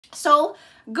So,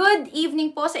 good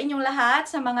evening po sa inyong lahat,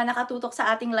 sa mga nakatutok sa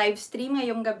ating live stream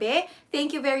ngayong gabi.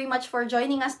 Thank you very much for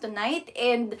joining us tonight.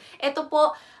 And ito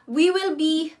po, we will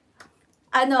be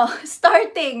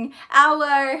starting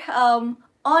our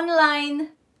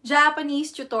online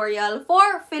Japanese tutorial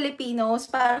for Filipinos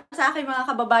para sa aking mga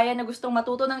kababayan na gustong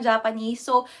matuto ng Japanese.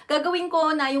 So, gagawin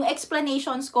ko na yung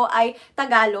explanations ko ay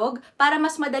Tagalog para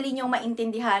mas madali niyong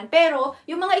maintindihan. Pero,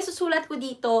 yung mga isusulat ko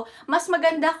dito, mas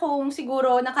maganda kung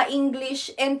siguro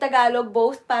naka-English and Tagalog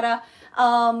both para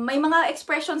may mga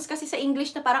expressions kasi sa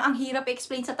English na parang ang hirap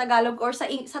i-explain sa Tagalog or sa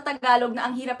Tagalog na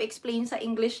ang hirap i-explain sa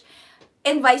English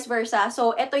and vice versa.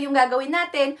 So, ito yung gagawin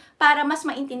natin para mas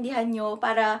maintindihan nyo,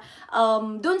 para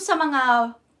dun sa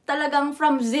mga talagang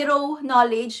from zero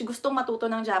knowledge, gustong matuto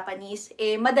ng Japanese,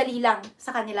 madali lang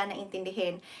sa kanila na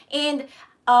intindihin. And,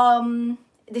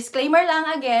 disclaimer lang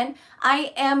again,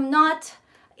 I am not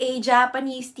a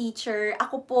Japanese teacher.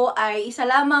 Ako po ay isa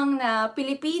lamang na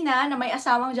Pilipina na may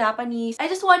asawang Japanese. I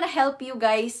just wanna help you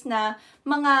guys na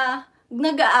mga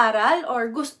nag-aaral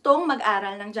or gustong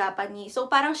mag-aral ng Japanese.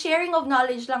 So, parang sharing of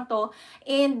knowledge lang to.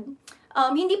 And,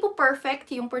 hindi po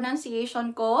perfect yung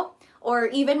pronunciation ko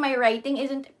or even my writing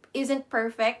isn't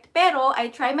perfect. Pero, I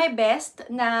try my best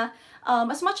na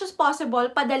as much as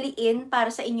possible, padaliin para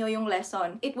sa inyo yung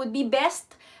lesson. It would be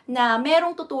best na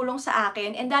merong tutulong sa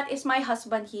akin, and that is my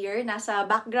husband here. Nasa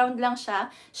background lang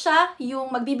siya. Siya yung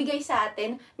magbibigay sa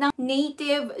atin ng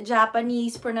native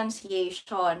Japanese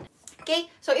pronunciation.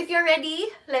 Okay, so if you're ready,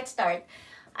 let's start.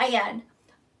 Ayan.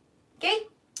 Okay,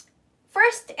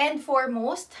 first and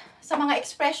foremost, sa mga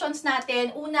expressions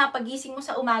natin, una, pagising mo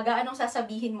sa umaga, anong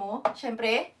sasabihin mo?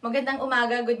 Siyempre, magandang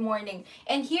umaga, good morning.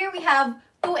 And here we have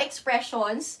two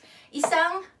expressions,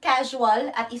 isang casual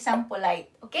at isang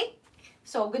polite. Okay?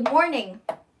 So, good morning.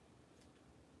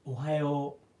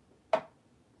 Ohayo.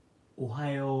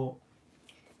 Ohayo.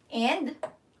 And?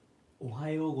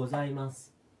 Ohayo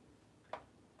gozaimasu.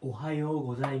 Ohayo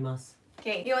gozaimasu.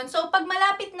 Okay, yun. So, pag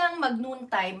malapit ng mag-noon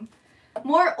time,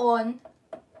 more on,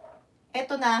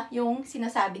 eto na yung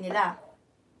sinasabi nila.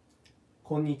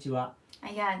 Konnichiwa.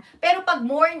 Ayan. Pero pag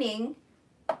morning,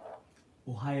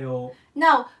 Ohayo.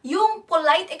 Now, yung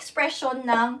polite expression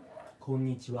ng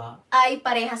Konnichiwa. ay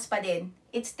parehas pa din.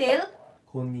 It's still?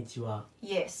 Konnichiwa.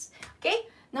 Yes. Okay?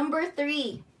 Number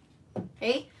 3.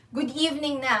 Okay? Good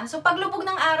evening na. So, paglubog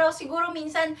ng araw, siguro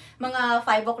minsan mga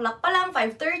 5 o'clock pa lang,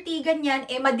 5:30, ganyan,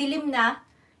 madilim na.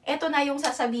 Ito na yung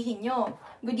sasabihin nyo.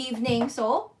 Good evening.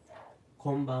 So?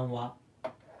 Konbanwa.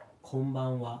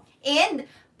 Konbanwa. And,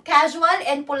 casual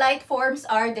and polite forms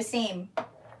are the same.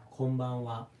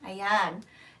 Konbanwa. Ayan.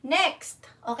 Next.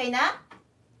 Okay na?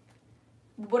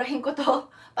 Buburahin ko to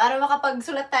para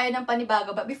makapagsulat tayo ng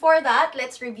panibago. But before that,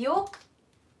 let's review.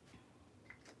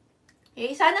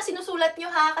 Okay, sana sinusulat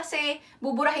nyo ha, kasi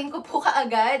buburahin ko po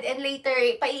kaagad and later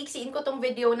paiiksiin ko tong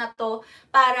video na to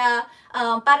para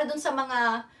dun sa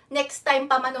mga next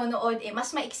time pa manonood,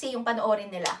 mas maiksi yung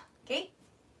panoorin nila. Okay?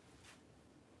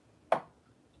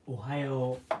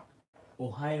 Ohayo.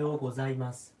 Ohayo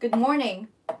gozaimasu. Good morning.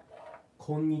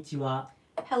 Konnichiwa.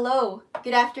 Hello.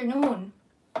 Good afternoon.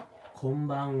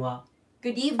 Konbanwa.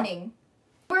 Good evening.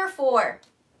 Number 4.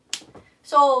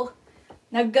 So,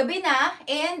 naggabi na,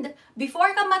 and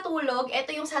before ka matulog,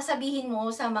 ito yung sasabihin mo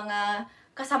sa mga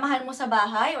kasamahan mo sa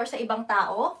bahay or sa ibang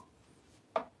tao.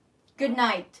 Good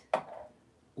night.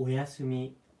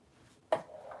 Oyasumi.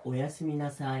 Oyasumi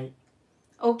nasai.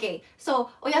 Okay, so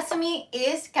oyasumi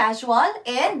is casual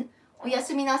and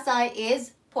oyasumi nasai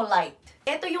is polite.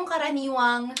 Ito yung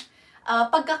karaniwang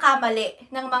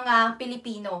pagkakamali ng mga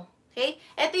Pilipino. Okay?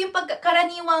 Ito yung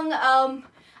karaniwang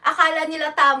akala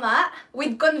nila tama,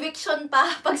 with conviction pa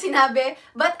pag sinabi,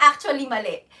 but actually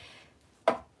mali.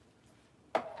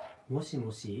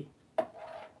 Moshi-moshi.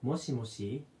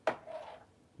 Moshi-moshi.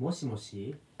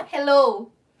 Moshi-moshi.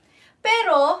 Hello.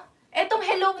 Pero, etong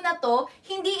hello na to,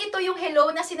 hindi ito yung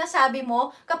hello na sinasabi mo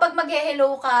kapag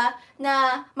mag-hello ka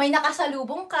na may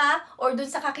nakasalubong ka or dun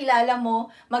sa kakilala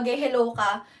mo, mag-hello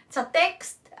ka sa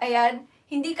text. Ayan,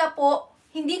 hindi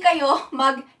kayo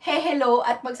mag-hello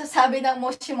at magsasabi ng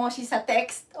moshi-moshi sa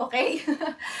text, okay?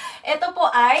 Ito po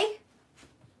ay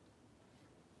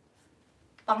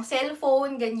pang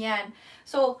cellphone, ganyan.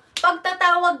 So, pag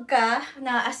tatawag ka,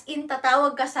 na as in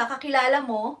tatawag ka sa kakilala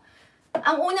mo,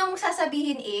 ang unang mong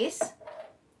sasabihin is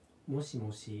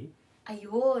Moshi-moshi.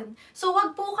 ayun. So,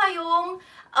 wag po kayong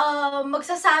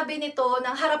magsasabi nito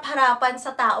ng harap-harapan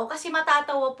sa tao kasi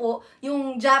matatawa po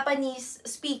yung Japanese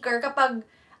speaker kapag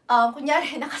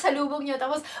kunyari, nakasalubog nyo,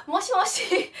 tapos,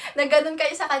 moshi-moshi, na ganun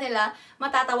kayo sa kanila,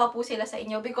 matatawa po sila sa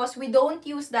inyo because we don't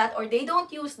use that or they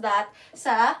don't use that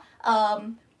sa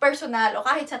personal o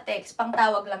kahit sa text,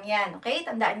 pangtawag lang yan. Okay?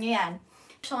 Tandaan nyo yan.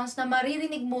 Na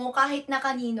maririnig mo kahit na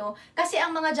kanino. Kasi ang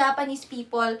mga Japanese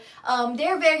people,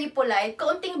 they're very polite.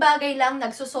 Kaunting bagay lang,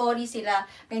 nagsusorry sila.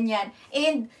 Ganyan.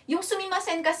 And yung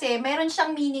sumimasen kasi, meron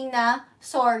siyang meaning na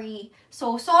sorry.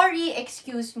 So, sorry,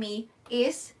 excuse me,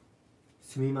 is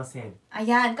sumimasen.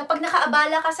 Ayan. Kapag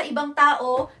nakaabala ka sa ibang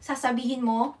tao, sasabihin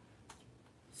mo,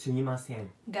 sumimasen.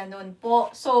 ganun po.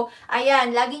 So,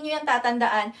 ayan, lagi nyo yan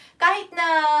tatandaan. Kahit na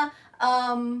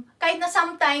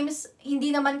sometimes hindi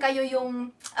naman kayo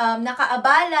yung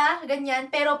nakaabala,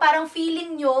 ganyan, pero parang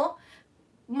feeling nyo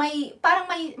may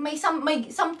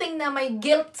something na may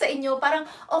guilt sa inyo, parang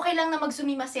okay lang na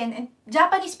magsumimasen. And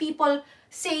Japanese people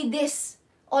say this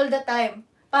all the time.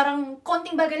 Parang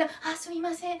konting bagay lang,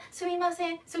 sumimasen,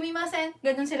 sumimasen, sumimasen.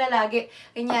 Ganun sila lagi.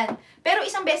 Ganyan. Pero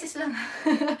isang beses lang.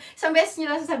 Isang beses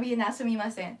nyo lang sasabihin na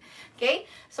sumimasen. Okay?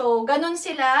 So, ganun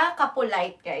sila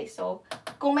ka-polite, guys. So,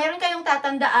 kung meron kayong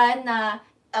tatandaan na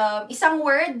isang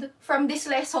word from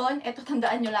this lesson, eto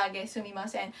tandaan nyo lagi,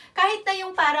 sumimasen. Kahit na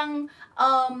yung parang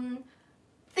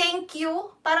thank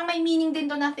you, parang may meaning din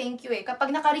to na thank you eh.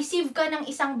 Kapag naka-receive ka ng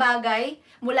isang bagay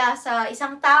mula sa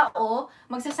isang tao,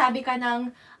 magsasabi ka ng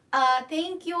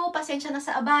thank you, pasensya na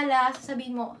sa abala,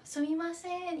 sasabihin mo,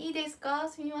 sumimasen, ii desu ka,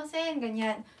 sumimasen,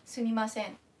 ganyan,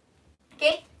 sumimasen.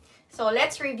 Okay? So,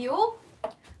 let's review.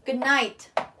 Good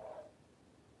night.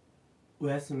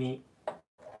 Oyasumi.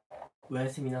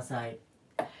 Oyasumi nasai.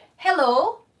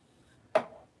 Hello.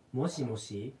 Moshi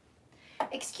moshi.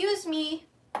 Excuse me.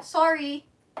 Sorry.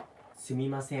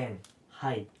 Sumimasen.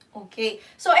 Hai. Okay.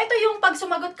 So, ito yung pag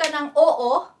sumagot ka ng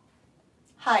oo,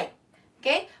 hi.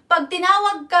 Okay? Pag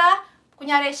tinawag ka,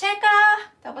 kunyari, Sheka,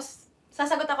 tapos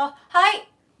sasagot ako, hi.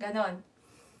 Ganon.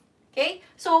 Okay?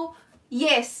 So,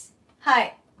 yes,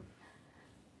 hi.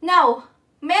 Now,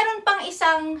 meron pang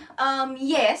isang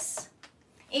yes,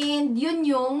 and yun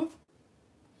yung,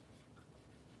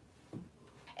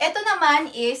 ito naman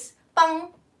is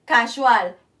pang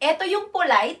casual. Ito yung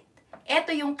polite,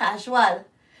 ito yung casual.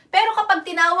 Pero kapag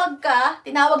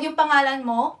tinawag yung pangalan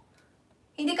mo,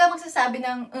 hindi ka magsasabi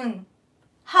ng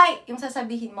hi, yung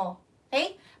sasabihin mo.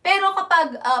 Okay? Pero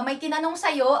kapag may tinanong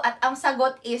sa'yo at ang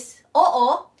sagot is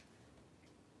oo,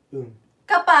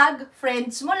 kapag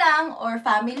friends mo lang or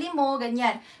family mo,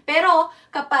 ganyan. Pero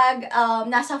kapag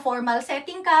nasa formal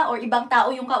setting ka or ibang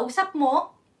tao yung kausap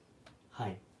mo,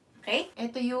 hi. Okay?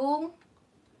 Ito yung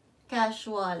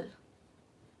casual.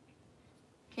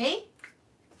 Okay?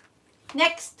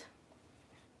 Next.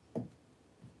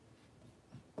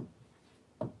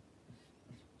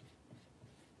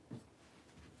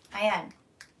 Ayan.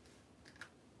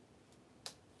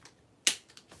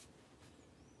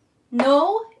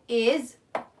 No is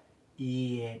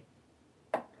Iie.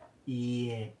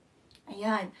 Iie.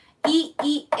 ayan.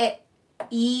 I-i-e.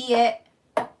 Iye.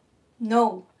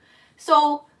 No.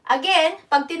 So, again,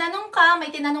 pag tinanong ka,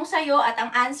 may tinanong sa'yo at ang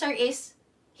answer is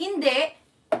hindi,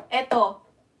 eto.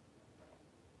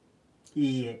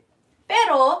 Iie.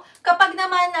 Pero, kapag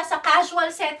naman nasa casual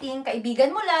setting,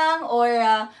 kaibigan mo lang or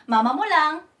mama mo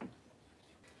lang,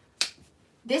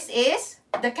 this is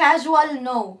the casual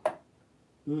no.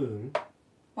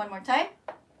 One more time.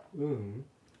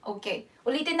 Okay.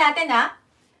 Ulitin natin ha.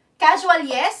 Casual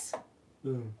yes.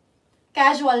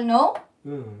 Casual no.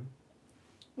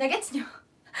 Nagets nyo?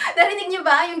 Narinig nyo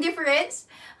ba yung difference?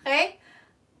 Okay?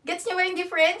 Gets nyo ba yung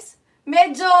difference?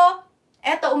 Medyo,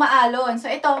 eto, umaalon.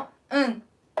 So, ito,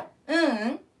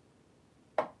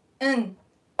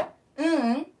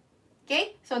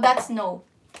 Okay? So, that's no.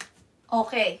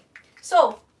 Okay.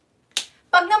 So,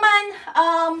 pag naman,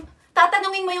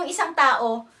 tatanungin mo yung isang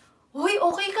tao, Hoy,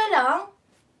 okay ka lang?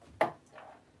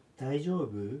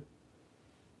 Daijoubu?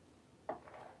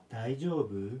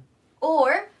 Daijoubu?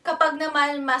 Or, kapag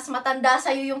naman mas matanda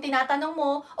sa'yo yung tinatanong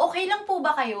mo, okay lang po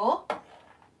ba kayo?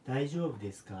 Daijoubu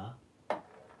desu ka?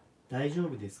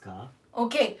 Daijoubu desu ka?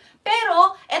 Okay.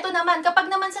 Pero, eto naman,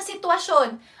 kapag naman sa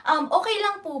sitwasyon, okay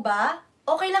lang po ba?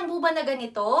 Okay lang po ba na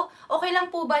ganito? Okay lang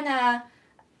po ba na,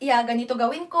 ganito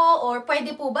gawin ko? Or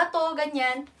pwede po ba to?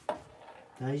 Ganyan.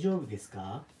 Daijoubu desu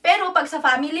ka? Pero pag sa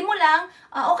family mo lang,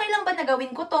 okay lang ba na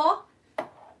gawin ko to?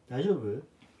 Daijoubu?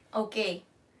 Okay.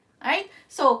 Alright?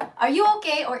 So, are you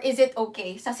okay or is it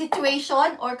okay? Sa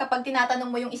situation or kapag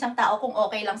tinatanong mo yung isang tao kung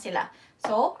okay lang sila.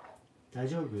 So,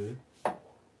 Daijoubu?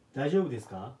 Daijoubu desu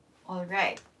ka?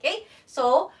 alright. Okay?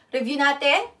 So, review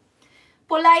natin.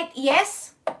 Polite,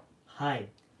 yes. Hai.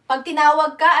 Pag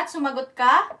tinawag ka at sumagot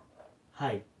ka,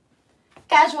 Hai.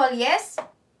 casual, yes.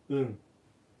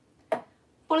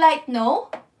 Polite, no.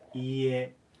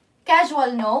 Iie.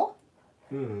 Casual, no.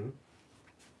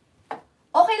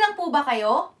 Okay lang po ba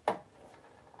kayo?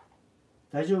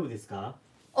 大丈夫ですか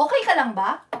Okay ka lang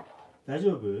ba? 大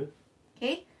丈夫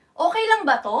Okay? Okay lang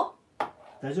ba to?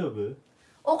 大丈夫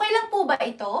Okay lang po ba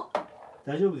ito?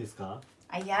 大丈夫ですか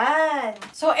Ayan.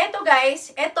 So, eto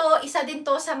guys, eto isa din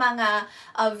to sa mga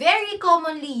very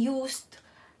commonly used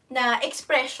na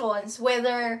expressions,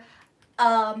 whether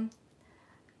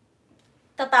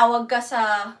tatawag ka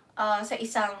sa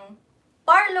isang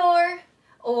parlor,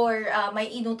 or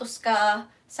may inutos ka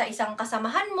sa isang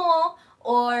kasamahan mo,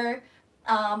 or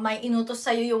may inutos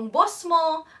sa'yo yung boss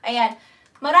mo. Ayan.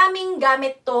 Maraming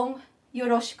gamit tong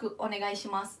yoroshiku onegai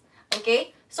shimasu.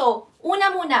 Okay? So,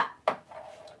 una muna,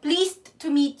 pleased to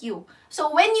meet you.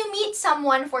 So, when you meet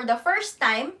someone for the first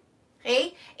time,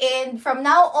 okay, and from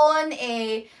now on,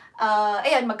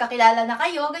 ayan, magkakilala na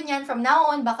kayo, ganyan, from now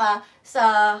on, baka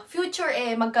sa future,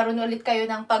 magkaroon ulit kayo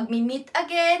ng pag-meet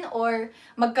again, or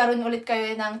magkaroon ulit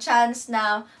kayo ng chance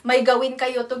na may gawin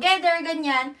kayo together,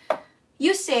 ganyan,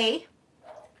 you say,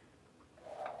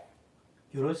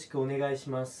 よろしくお願いし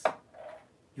ます。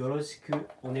よろしく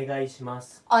お願いしま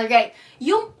す。 alright,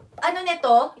 yung, ano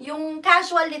nito, yung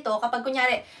casual nito, kapag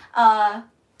kunyari,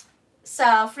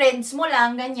 sa friends mo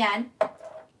lang, ganyan,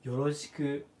 よろし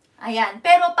く ayan,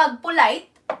 pero pag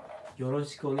polite, よろ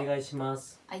しくお願いしま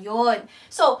す。 ayun.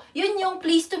 So, yun yung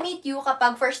pleased to meet you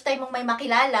kapag first time mong may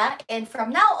makilala, and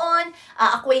from now on,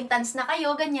 acquaintance na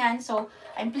kayo, ganyan. So,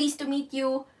 I'm pleased to meet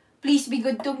you, please be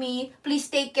good to me, please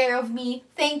take care of me,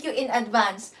 thank you in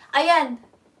advance. Ayan,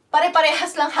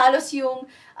 pare-parehas lang halos yung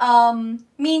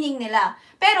meaning nila.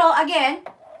 Pero, again,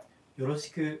 よろし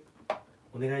く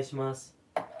お願いします。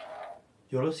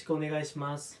よろしくお願いし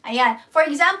ます。 ayan, for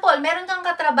example, meron kang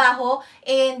katrabaho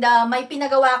and may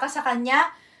pinagawa ka sa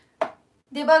kanya,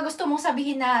 'di ba gusto mong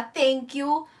sabihin na thank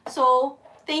you? So,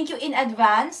 thank you in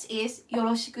advance is よ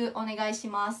ろしくお願いし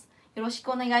ます。よろし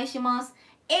くお願いします。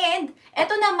And,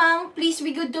 eto namang, please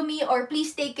be good to me or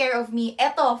please take care of me.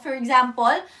 Eto, for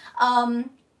example,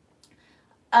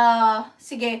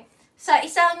 sige, sa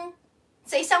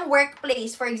isang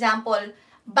workplace, for example,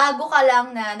 bago ka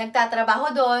lang na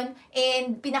nagtatrabaho doon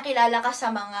and pinakilala ka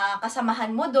sa mga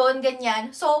kasamahan mo doon,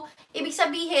 ganyan. So, ibig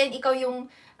sabihin, ikaw yung,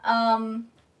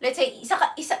 let's say,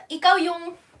 ikaw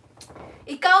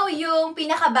yung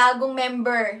pinakabagong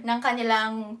member ng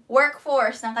kanilang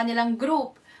workforce, ng kanilang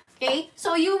group. Okay?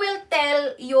 So, you will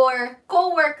tell your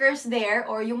co-workers there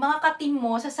or yung mga ka-team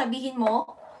mo, sasabihin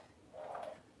mo,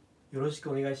 よろし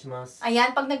くお願いします。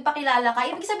 ayan, pag nagpakilala ka,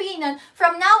 ibig sabihin nun,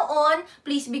 from now on,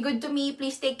 please be good to me,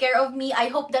 please take care of me,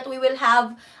 I hope that we will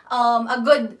have a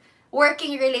good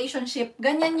working relationship.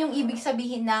 Ganyan yung ibig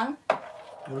sabihin ng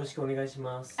よろしくお願いし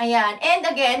ます。 ayan. And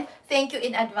again, thank you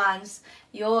in advance.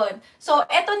 Yun. So,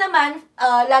 eto naman,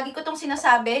 lagi ko tong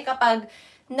sinasabi kapag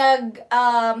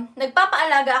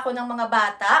nagpapaalaga ako ng mga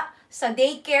bata sa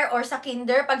daycare or sa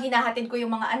kinder, pag hinahatid ko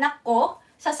yung mga anak ko,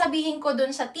 sasabihin ko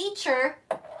dun sa teacher,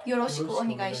 よろしくお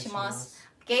願いします。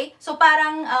 Okay? So,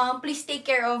 parang, please take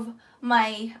care of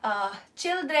my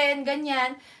children,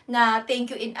 ganyan, na thank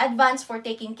you in advance for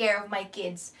taking care of my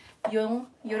kids. Yung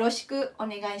よろしくお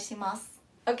願いします。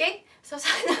 Okay? So,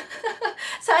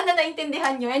 sana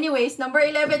naintindihan nyo. Anyways, number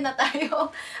 11 na tayo.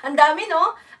 Ang dami,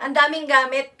 no? Ang daming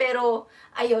gamit, pero,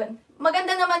 ayun.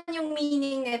 Maganda naman yung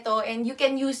meaning nito, and you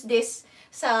can use this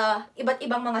sa iba't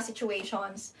ibang mga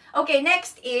situations. Okay,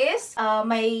 next is,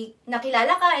 may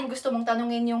nakilala ka and gusto mong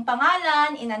tanungin yung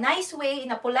pangalan in a nice way,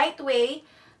 in a polite way.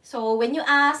 So, when you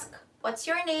ask, what's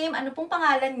your name? Ano pong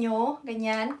pangalan nyo?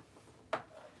 Ganyan.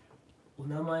 お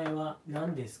名前は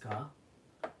何ですか？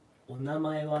お名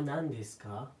前は何です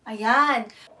か？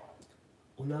 Ayan.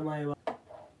 お名前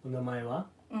は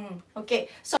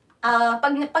Okay. So,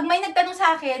 pag may nagtanong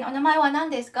sa akin, o namae wa nan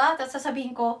desu ka? Tapos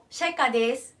sasabihin ko, Sheka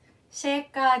desu.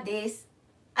 Sheka desu.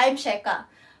 I'm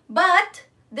Sheka. But,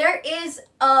 there is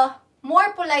a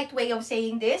more polite way of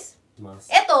saying this. ます。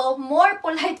 Ito, more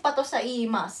polite pa to sa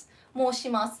iimasu.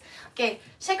 Moshimasu. Okay.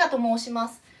 Sheka to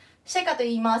moshimasu. Sheka to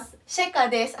iimasu.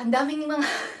 Sheka desu. Ang daming mga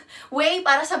way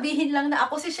para sabihin lang na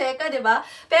ako si Sheka, 'di ba?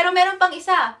 Pero meron pang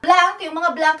isa. Blank, yung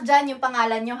mga blank dyan, yung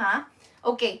pangalan nyo, ha?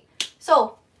 Okay.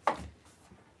 So,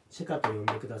 シェカと呼ん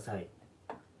でください。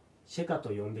シェカと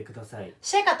呼んでください。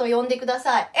 Sheka to yonde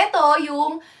kudasai. Ito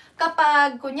yung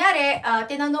kapag, kunyari,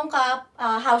 tinanong ka,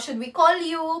 how should we call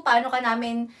you? Paano ka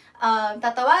namin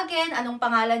tatawagin? Anong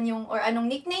pangalan yung, or anong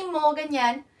nickname mo?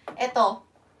 Ganyan. Ito.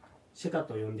 シェカ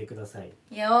と呼んでください。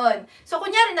 Yun. So,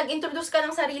 kunyari, nag-introduce ka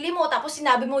ng sarili mo, tapos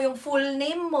sinabi mo yung full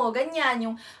name mo, ganyan,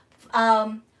 yung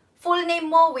full name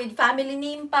mo with family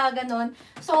name pa, ganun.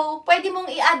 So, pwede mong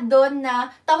i-add doon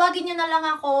na tawagin nyo na lang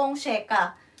akong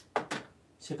Sheka.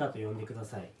 シェカと呼んでくだ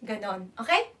さい。 Ganon.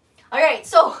 Okay? Alright,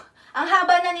 so, Ang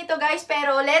haba na nito guys,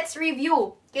 pero let's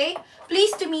review. Okay?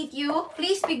 Pleased to meet you.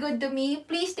 Please be good to me.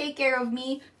 Please take care of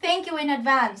me. Thank you in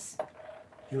advance.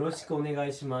 よろしくお願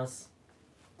いします。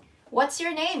 What's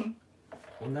your name?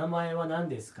 お名前は何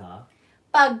ですか？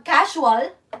 Pag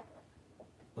casual,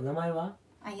 お名前は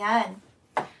ayan.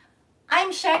 I'm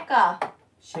Sheka.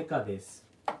 シェカです。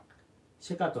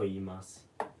シェカと言います。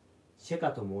シェ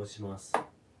カと申します。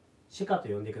シェカと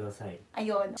呼んでください。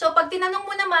 Ayun. So, pag tinanong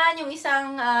mo naman yung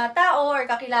isang tao or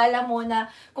kakilala mo na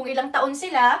kung ilang taon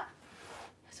sila,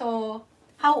 so,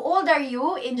 how old are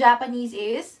you in Japanese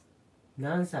is?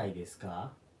 何歳です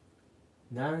か？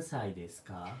何歳です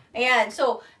か？ Ayan.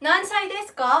 So, nansai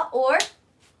desu ka or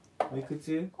おいく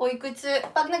つ？ oikutsu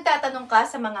pag nagtatanong ka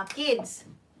sa mga kids.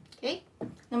 Okay?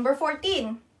 Number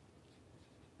 14.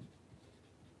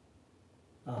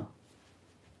 あ、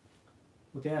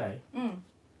お手洗い？ Mm.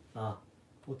 あ、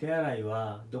お手洗い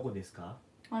はどこですか？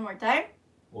 One more time.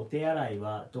 お手洗い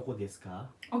はどこですか？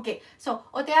 Okay. So,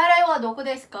 otearai wa doko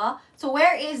desu ka? So,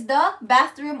 where is the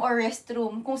bathroom or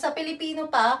restroom? Kung sa Pilipino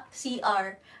pa,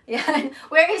 CR. Yan.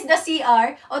 Where is the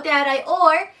CR? Otearai.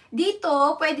 Or,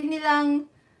 dito, pwede nilang,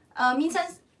 minsan,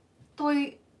ト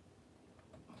イ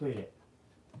レ。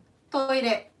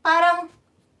 toilet. Parang,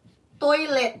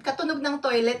 toilet. Katunog ng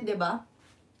toilet, di ba?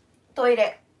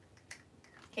 Toilet.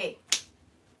 Okay.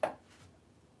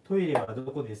 トイレはど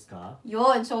こですか？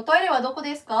 Yun. So, toilet wa doko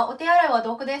desu ka? Otearai wa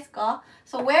doko desu ka?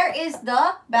 So, where is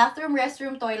the bathroom,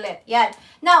 restroom, toilet? Yan.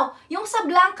 Now, yung sa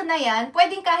blank na yan,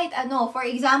 pwedeng kahit ano. For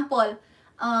example,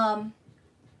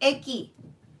 eki.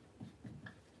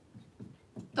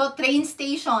 To train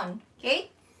station.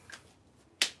 Okay?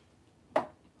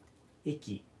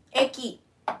 駅。 Eki.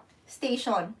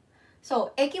 Station.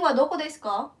 So, eki wa doko desu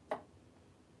ka?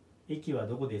 駅は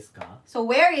どこですか？ So,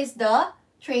 where is the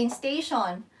train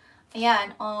station?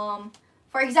 Ayan.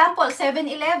 For example,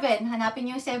 7-Eleven. Hanapin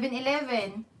niyo yung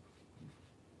 7-Eleven.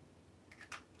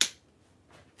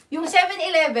 Yung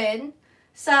 7-Eleven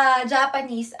sa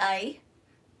Japanese ay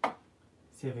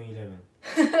 7-Eleven。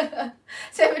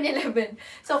 7-Eleven.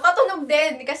 So, katunog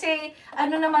din. Kasi,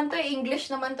 ano naman to,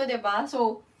 English naman to, diba?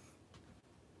 So,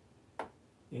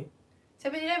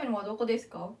 7-Eleven wa doko desu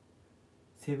ka?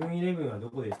 7-Elevenはど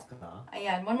こですか？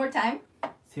 Ayan. One more time.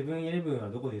 7-Elevenは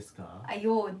どこですか？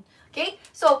 Ayun. Okay?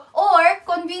 So, or,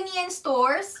 convenience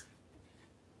stores.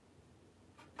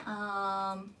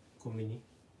 コンビニ。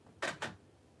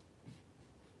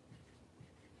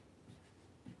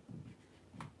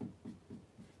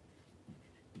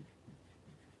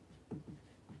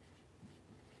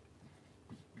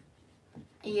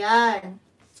 Ayan.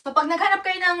 So, pag naghanap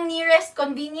kayo ng nearest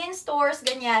convenience stores,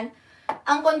 ganyan,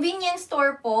 ang convenience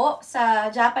store po sa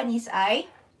Japanese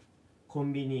ay? コ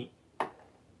ンビニ。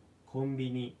コンビ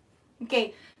ニ。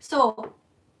 Okay. So,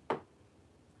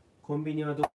 コンビニ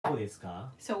はどこです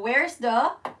か？ so where's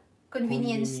the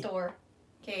convenience Konbini. store?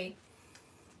 Okay.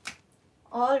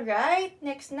 Alright.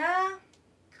 Next na.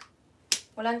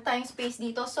 Wala na tayong space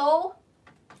dito. So,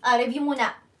 review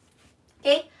muna.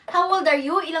 Okay? How old are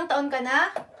you? Ilang taon ka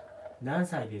na? 何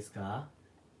歳ですか？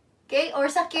 Okay? Or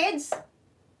sa kids?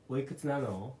 おいくつな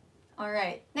の？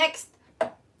 Alright. Next.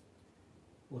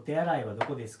 お手洗いはど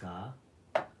こですか？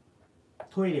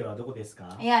トイレはどこです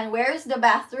か？ Ayan. Where's the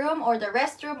bathroom or the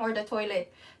restroom or the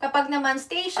toilet? Kapag naman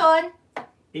station,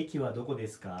 駅はどこで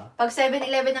すか？ pag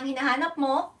 7-Eleven ang hinahanap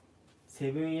mo,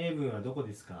 セブンイレブンはどこ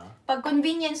ですか？ pag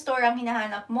convenience store ang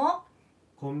hinahanap mo,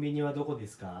 コンビニはどこで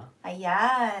すか？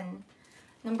 ayan.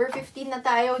 Number 15 na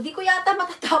tayo. Di ko yata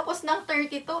matatapos ng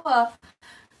 30 to ha.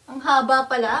 Ang haba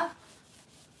pala.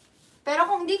 Pero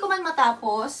kung di ko man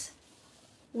matapos,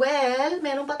 well,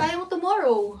 meron pa tayong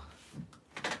tomorrow.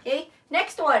 Okay?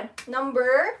 Next one.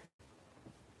 Number...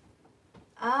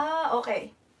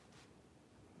 okay.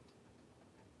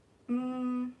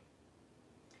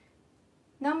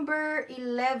 Number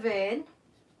 11.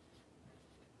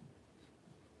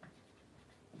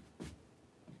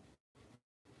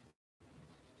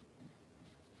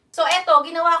 So, eto,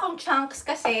 ginawa kong chunks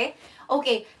kasi,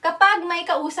 okay, kapag may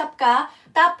kausap ka,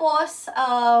 tapos,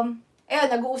 ayun,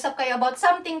 nag-uusap kayo about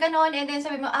something, ganon, and then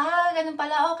sabi mo, ganun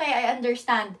pala, okay, I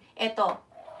understand. Eto.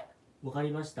 わか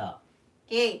りました。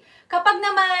 Okay. Kapag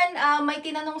naman may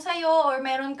tinanong sa'yo or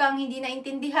meron kang hindi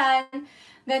naintindihan,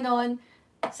 ganon,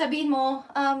 sabihin mo,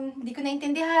 hindi ko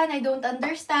naintindihan, I don't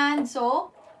understand,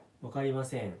 so, わかりま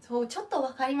せん。 so, ちょっと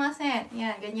わかりません.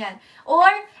 Yan, ganyan. Or,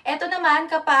 eto naman,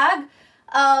 kapag,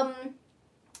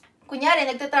 kunyari,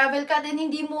 nagta-travel ka din,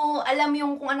 hindi mo alam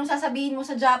yung kung anong sasabihin mo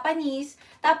sa Japanese,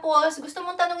 tapos, gusto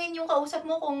mong tanungin yung kausap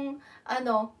mo kung,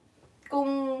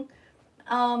 kung,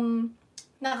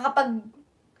 nakakapag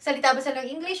salita ba sila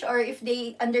ng English or if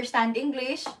they understand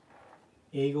English.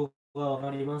 英語がわ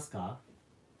かりますか？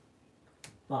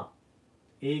まあ、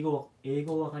英語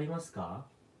わかりますか？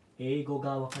英語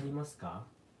がわかりますか？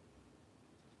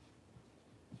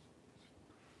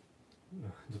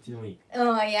どっちでもいい。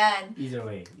Ayan. Either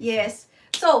way. Yes.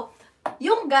 So,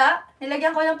 yung ga,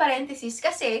 nilagyan ko ng parenthesis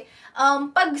kasi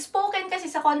pag spoken kasi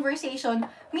sa conversation,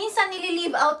 minsan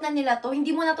nili-leave out na nila to,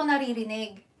 hindi mo na to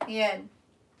naririnig. Ayan.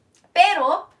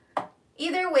 Pero,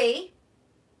 either way,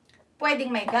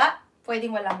 pwedeng may ga,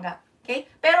 pwedeng walang ga. Okay?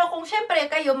 Pero kung syempre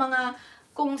kayo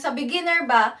kung sa beginner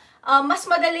ba, mas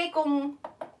madali kung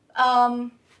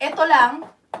eto lang,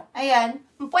 ayan,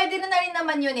 pwede na rin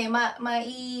naman yun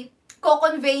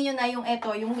ko-convey nyo na yung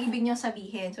eto, yung ibig nyo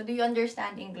sabihin. So, do you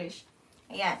understand English?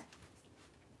 Ayan.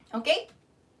 Okay?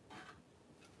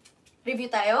 Review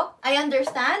tayo. I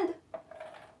understand.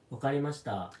 わかりまし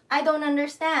た。 I don't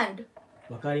understand.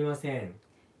 わかりません。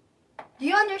 Do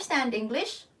you understand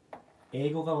English?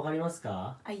 英語がわかります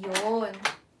か？ Ayun.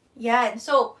 Yan.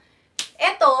 So,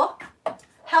 eto,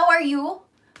 how are you?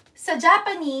 Sa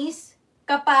Japanese,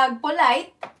 kapag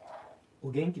polite, お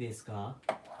元気ですか？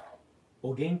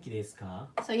お元気ですか？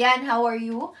 so yan, how are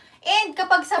you? And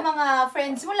kapag sa mga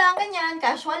friends mo lang, ganyan,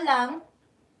 casual lang,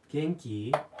 元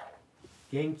気？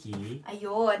元気？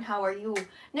 ayun, how are you?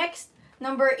 Next,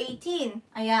 number 18.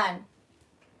 Ayan.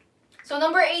 So,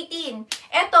 number 18.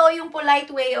 Ito yung polite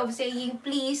way of saying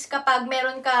please kapag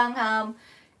meron kang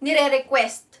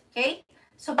nire-request. Okay?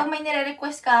 So, pag may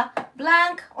nire-request ka,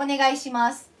 blank, onegai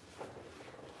shimasu.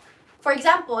 For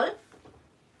example,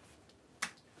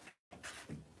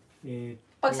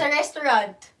 pag sa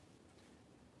restaurant,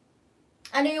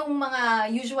 ano yung mga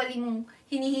usually mong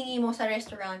hinihingi mo sa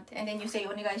restaurant and then you say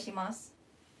onegai shimasu?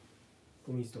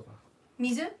 お水とか。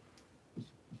水?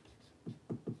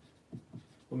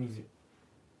 お水。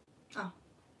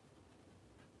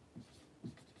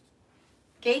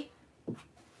 Okay?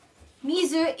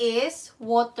 Mizu is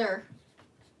water.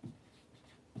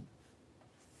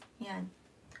 Yan.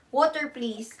 Water,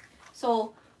 please.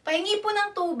 So, pahingi po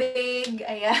ng tubig.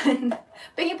 Ayan.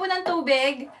 Pahingi po ng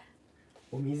tubig.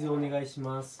 お水お願いし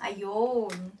ます。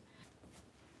 Ayun.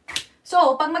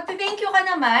 So, pag magte-thank you ka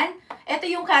naman, ito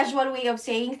yung casual way of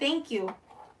saying thank you.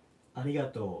 ありが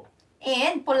とう。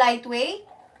 And polite way,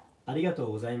 ありがと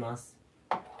うございます。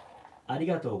あり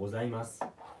がとうございます。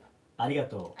ありが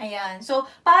とう。 ayan. So,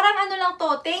 parang ano lang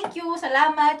to, thank you,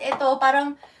 salamat. Ito,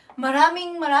 parang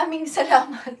maraming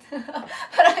salamat.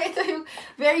 Parang ito yung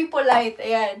very polite.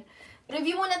 Ayan.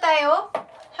 Review muna tayo.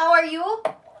 How are you?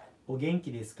 お元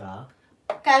気ですか？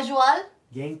 Casual.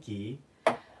 元気？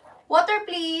 Water,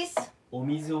 please. お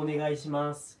水お願いし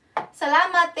ます。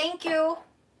 Salamat, thank you.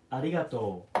 ありが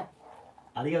とう。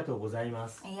ありがとうございま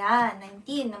す。 Ayan,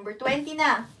 19. Number 20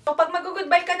 na. So, pag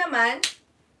mag-goodbye ka naman,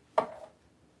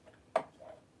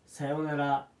 さような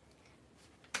ら。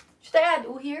 should I add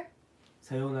here?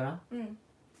 さようなら。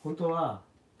本当は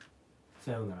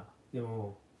さようなら。で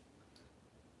も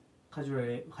カジュア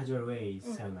ルウェイ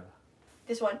さようなら。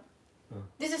 This one? うん。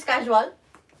 This is casual?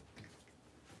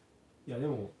 いやで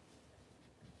も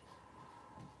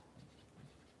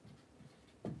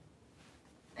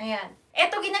Ayan.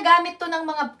 Ito ginagamit to ng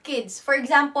mga kids. For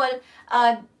example,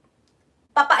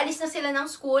 papaalis na sila ng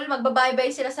school,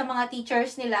 magbabay-bye sila sa mga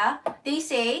teachers nila. They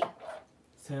say,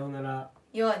 さようなら。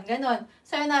 yun, ganun.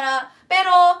 Sayonara.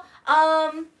 Pero,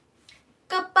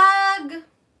 kapag,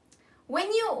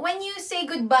 when you say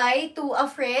goodbye to a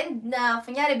friend, na,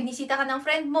 kunyari, binisita ka ng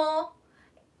friend mo,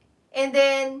 and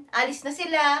then, alis na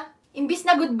sila, imbis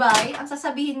na goodbye, ang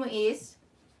sasabihin mo is,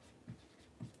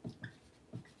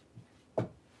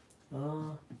 あ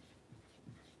あ。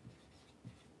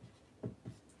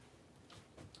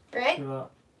 right? それは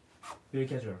very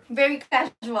casual。 Very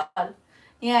casual.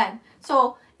 Yan.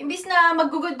 So, imbis na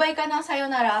mag-goodbye ka ng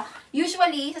sayonara,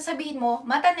 usually, sasabihin mo,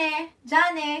 mata ne,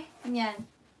 ja ne, ganyan.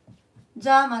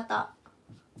 Ja mata.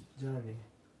 じゃあね。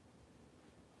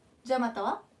 Ja mata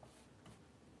wa?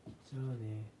 じゃあ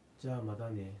ね。じゃあまた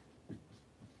ね。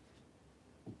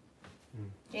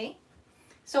Okay?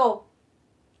 So,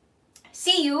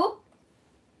 see you,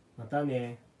 また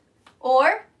ね。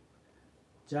 or,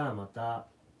 じゃあまた。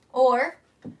 or,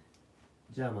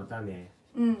 じゃあまたね。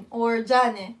 or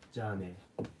ja ne. じゃあね。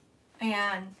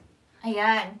 Ayan.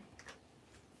 Ayan.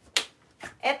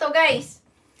 Eto guys.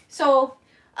 So,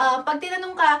 pag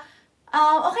tinanong ka,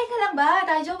 okay ka lang ba?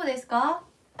 Daijoubu desu ka?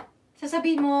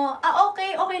 Sasabihin mo,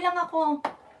 okay lang ako.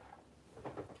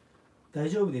 大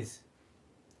丈夫です。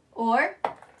 Or,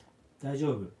 大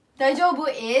丈夫。 daijoubu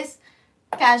is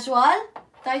casual.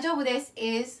 Daijoubu desu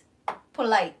is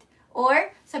polite.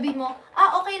 Or, sabihin mo,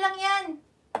 okay lang yan.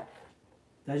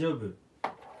 大丈夫。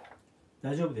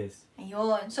大丈夫です。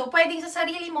 Ayun. So, pwedeng sa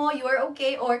sarili mo, you're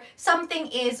okay, or something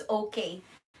is okay.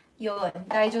 Yun.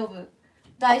 大丈夫。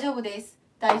大丈夫です。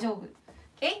大丈夫。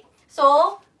Okay?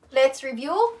 So, let's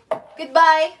review.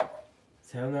 Goodbye.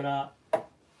 さよなら。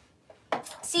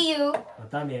 See you. ま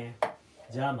たね。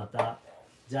じゃあまた。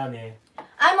じゃあね。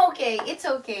 I'm okay. It's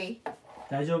okay.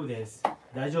 大丈夫です。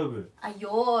大丈夫。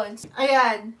 Ayun.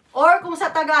 Ayan. Or kung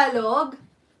sa Tagalog,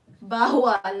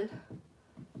 bawal.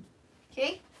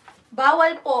 Okay?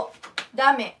 Bawal po.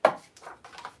 Dame.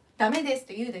 Dame desu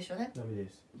to you desho ne? ダメで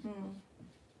す。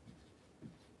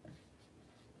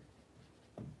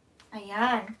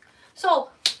 Ayan.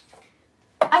 So,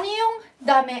 ano yung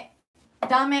dame?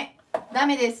 Dame.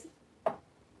 Dame desu.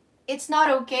 It's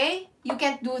not okay. You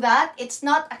can't do that. It's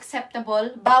not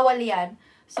acceptable. Bawal yan.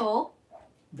 So,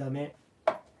 ダメ。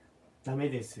ダメ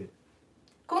です。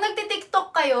 kung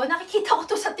nagti-TikTok kayo, nakikita ko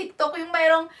to sa TikTok yung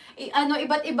mayroong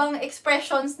iba't ibang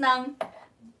expressions ng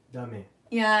ダメ。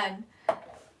 yan.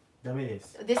 ダメで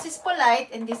す。 This is polite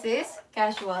and this is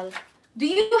casual. Do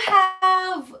you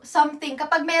have something,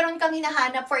 kapag meron kang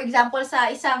hinahanap, for example, sa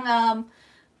isang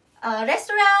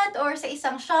restaurant or sa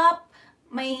isang shop,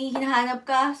 may hinahanap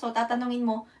ka, so tatanungin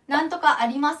mo, nanto ka,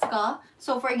 arimasu ka?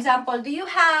 So, for example, do you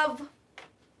have,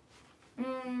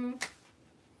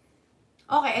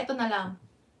 okay, eto na lang.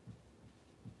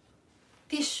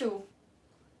 Tissue.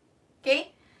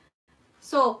 Okay?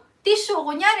 So, tissue,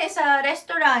 kunyari sa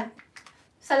restaurant,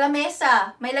 sa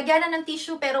lamesa, may lagyanan ng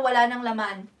tissue pero wala ng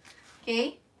laman.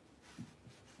 Okay?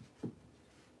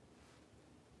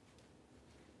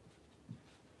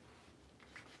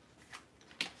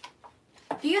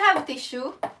 Do you have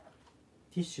tissue?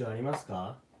 ティッシュあります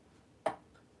か？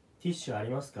ティッシュあり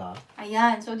ますか？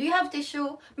 Ayan. So, do you have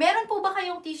tissue? Meron po ba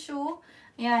kayong tissue?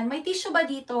 Ayan. May tissue ba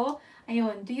dito?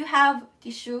 Ayun. Do you have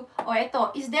tissue? O, ito.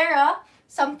 Is there a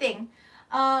something?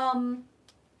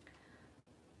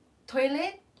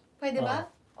 Toilet? Pwede ba?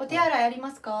 O, tiara,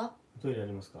 arimasu ka? トイレあ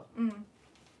りますか？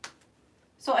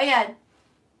 So, ayan.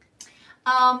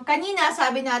 Kanina,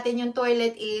 sabi natin yung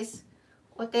toilet is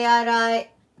oteara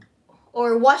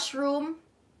or washroom.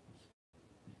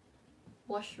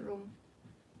 Washroom.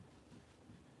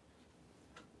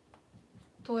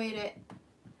 Toilet.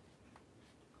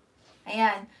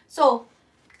 Ayan. So,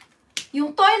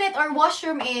 yung toilet or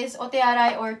washroom is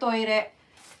otearai or toire.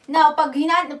 Now, pag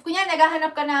kunya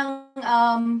naghahanap ka ng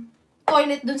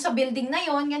toilet dun sa building na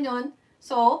yon, ganyan.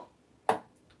 So,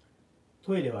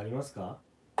 トイレはありますか？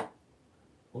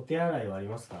お手洗いはあり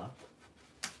ますか？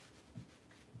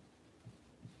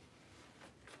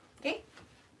 okay?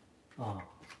 あ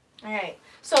あ。 Alright.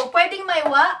 So, pwedeng may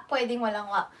wa, pwedeng walang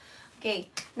wa.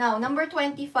 Okay. Now, number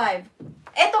 25.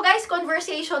 Eto guys,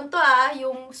 conversation to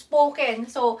yung spoken.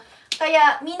 So,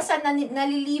 kaya minsan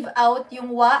nali-leave out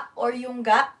yung wa or yung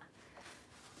ga.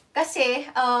 Kasi,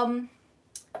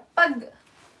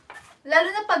 lalo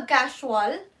na pag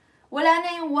casual, wala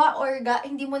na yung wa or ga,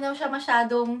 hindi mo na siya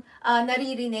masyadong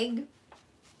naririnig.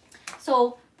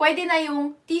 So, pwede na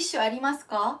yung tissue arimasu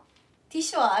ka?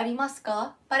 Tissue arimasu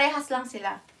ka? Parehas lang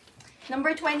sila.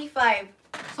 Number 25.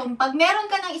 So, pag meron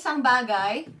ka ng isang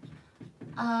bagay,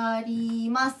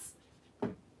 arimasu.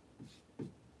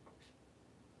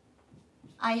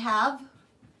 I have.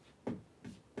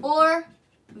 Or,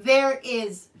 there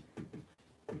is.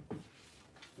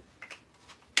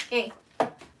 Okay.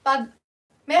 Pag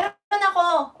meron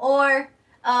ako, or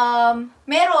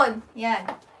meron, yan.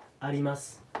 ありま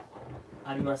す。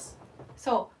あります。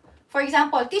 So, for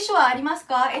example, tissue arimasu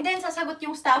ka? And then, sasagot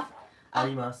yung staff, あ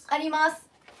ります。 arimasu.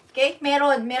 Okay?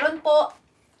 Meron. Meron po.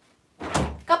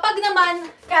 Kapag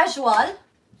naman casual,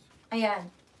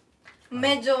 ayan.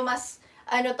 Medyo mas,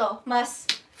 mas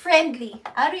friendly.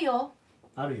 Aruyo.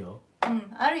 あるよ。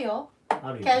 Aruyo.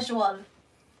 あるよ。 Casual.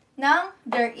 Nang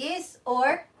there is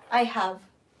or I have.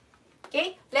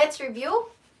 Okay? Let's review.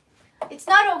 It's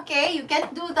not okay. You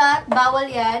can't do that.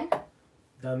 Bawal yan.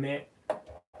 ダメ。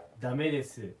ダメで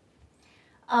す。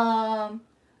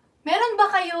 Meron ba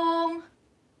kayong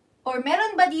or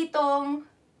meron ba ditong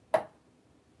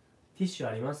ティッシュ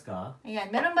ありますか？ ayan,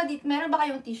 meron ba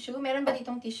kayong tissue? Meron ba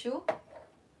ditong tissue?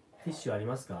 ティッシュあり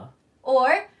ますか？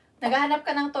 Or naghahanap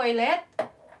ka ng toilet?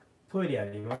 トイレあ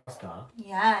りますか？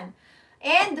 Yan.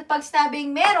 And pag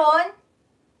sabing meron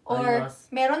or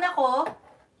Arimasu. meron ako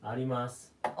ありま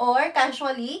す。 or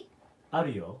casually あ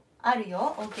るよ。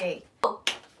 Aryo? Okay.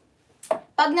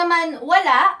 Pag naman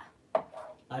wala,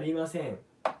 ありません。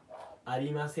あ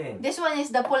りません。 this one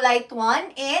is the polite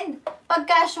one. And pag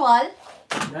casual,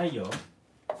 ないよ。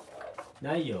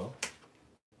ないよ。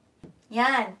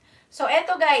 yan. So,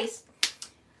 eto guys.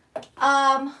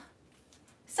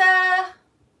 Sa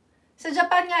Sa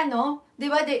Japan nga, no? Di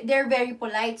ba, they're very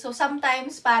polite. So,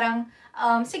 sometimes, parang,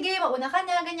 sige, mauna ka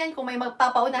na, ganyan. Kung may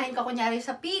magpapaunahin ka, kunyari,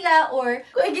 sa pila, or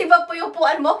kung i-give up po yung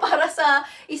upuan mo para sa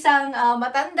isang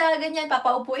matanda, ganyan,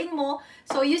 papaupuin mo.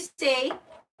 So, you say,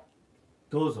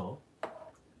 どうぞ。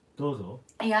どうぞ。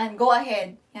 ayan, go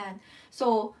ahead. Yan.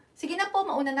 So, sige na po,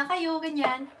 mauna na kayo,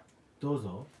 ganyan. どう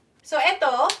ぞ。 So,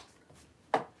 eto,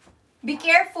 be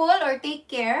careful or take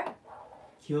care.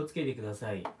 気をつけてくだ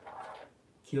さい。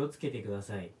気をつけてくだ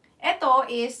さい。 Ito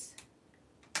is,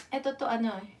 ito to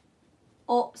ano eh,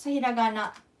 o sa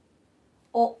hiragana,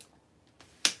 o.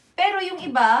 Pero yung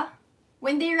iba,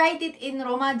 when they write it in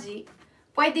Romaji,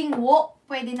 pwedeng wo,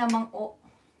 pwede namang o.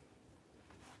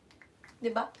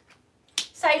 Diba?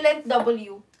 Silent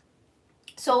W.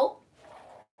 So,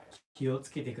 気を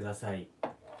つけてください。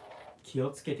気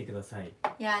をつけてください。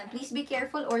 yan, please be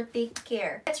careful or take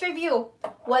care. Let's review.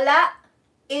 Wala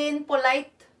in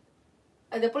polite,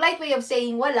 the polite way of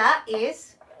saying wala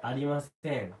is ありませ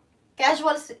ん。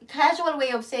 casual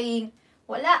way of saying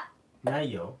wala. な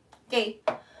いよ。 Okay,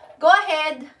 go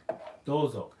ahead ど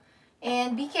うぞ。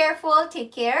 and be careful,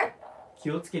 take care.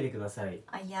 気をつけてください。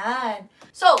 Ayan.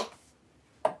 So,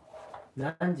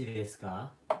 何時です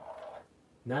か？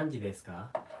何時ですか？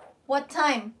 what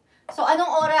time? So,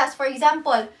 anong oras? For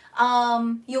example,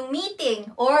 yung meeting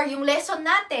or yung lesson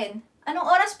natin. Anong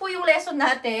oras po yung lesson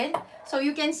natin? So,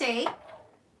 you can say,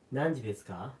 何時です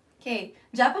か？ okay,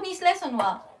 Japanese lesson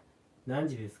wa. 何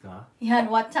時ですか？ Yan,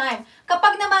 what time?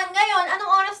 Kapag naman ngayon,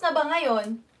 anong oras na ba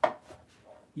ngayon?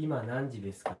 今何時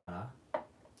ですか？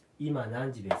今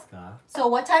何時ですか？ So,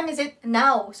 what time is it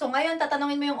now? So, ngayon,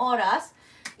 tatanungin mo yung oras.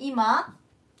 Ima.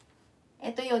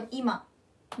 Ito yun, ima.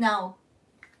 Now.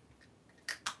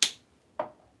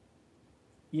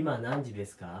 今何時で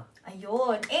すか？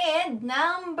 Ayun. And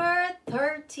number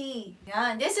 30.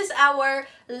 Yan. This is our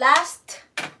last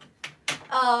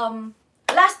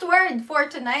word for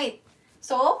tonight.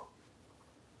 So,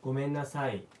 ごめんなさ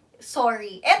い。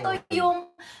 sorry. Ito yung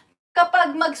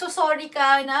kapag magsusorry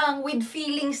ka ng with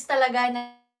feelings talaga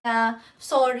na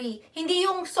sorry. Hindi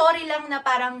yung sorry lang na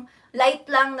parang light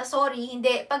lang na sorry.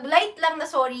 Hindi. Pag light lang na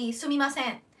sorry,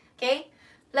 sumimasen. Okay?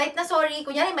 Light na sorry,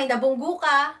 kunyari may nabunggo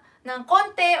ka ng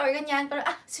konti or ganyan, pero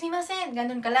sumimasen,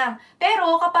 ganun ka lang.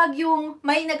 Pero kapag yung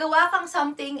may nagawa kang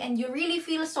something and you really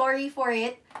feel sorry for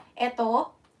it, eto,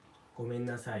 ごめん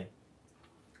なさい。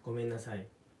ごめんなさい。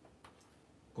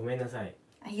ごめんなさい。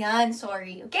 ayan,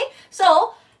 sorry. Okay?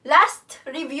 So, last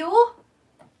review.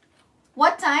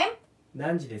 What time?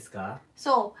 何時ですか？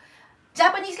 So,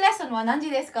 Japanese lesson は何時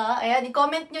ですか? Ayan,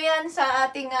 i-comment nyo yan sa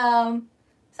ating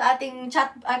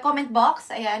chat, comment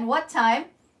box. Ayan, what time?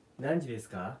 何時です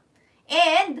か？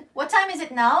 And, what time is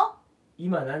it now?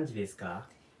 今何時ですか？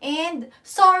 And,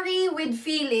 sorry with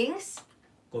feelings.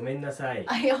 ごめんなさい。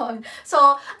 Ayun.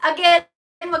 So, again,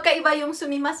 magkaiba yung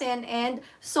sumimasen and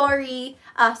sorry,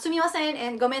 sumimasen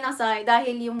and gomenasai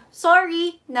dahil yung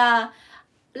sorry na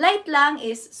light lang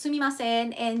is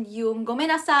sumimasen and yung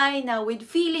gomenasai na with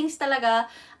feelings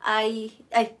talaga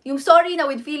yung sorry na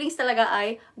with feelings talaga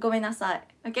ay gomenasai.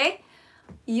 Okay?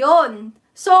 Yon.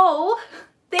 So,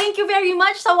 thank you very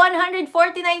much sa 149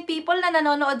 people na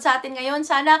nanonood sa atin ngayon.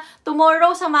 Sana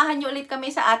tomorrow samahan nyo ulit kami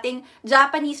sa ating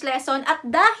Japanese lesson. At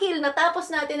dahil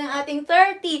natapos natin ang ating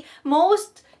 30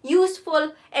 most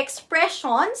useful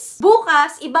expressions,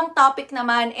 bukas, ibang topic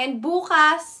naman. And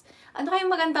bukas, ano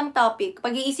kayong magandang topic?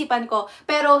 Pag-iisipan ko.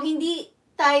 Pero hindi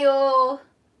tayo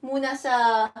muna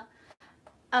sa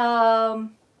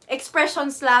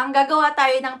expressions lang. Gagawa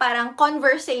tayo ng parang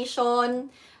conversation,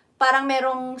 parang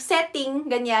merong setting,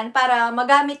 ganyan, para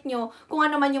magamit nyo kung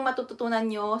ano man yung matututunan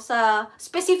nyo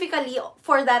specifically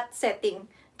for that setting.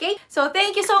 Okay? So,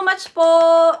 thank you so much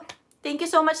po! Thank you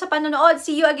so much sa panonood.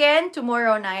 See you again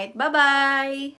tomorrow night. Bye-bye!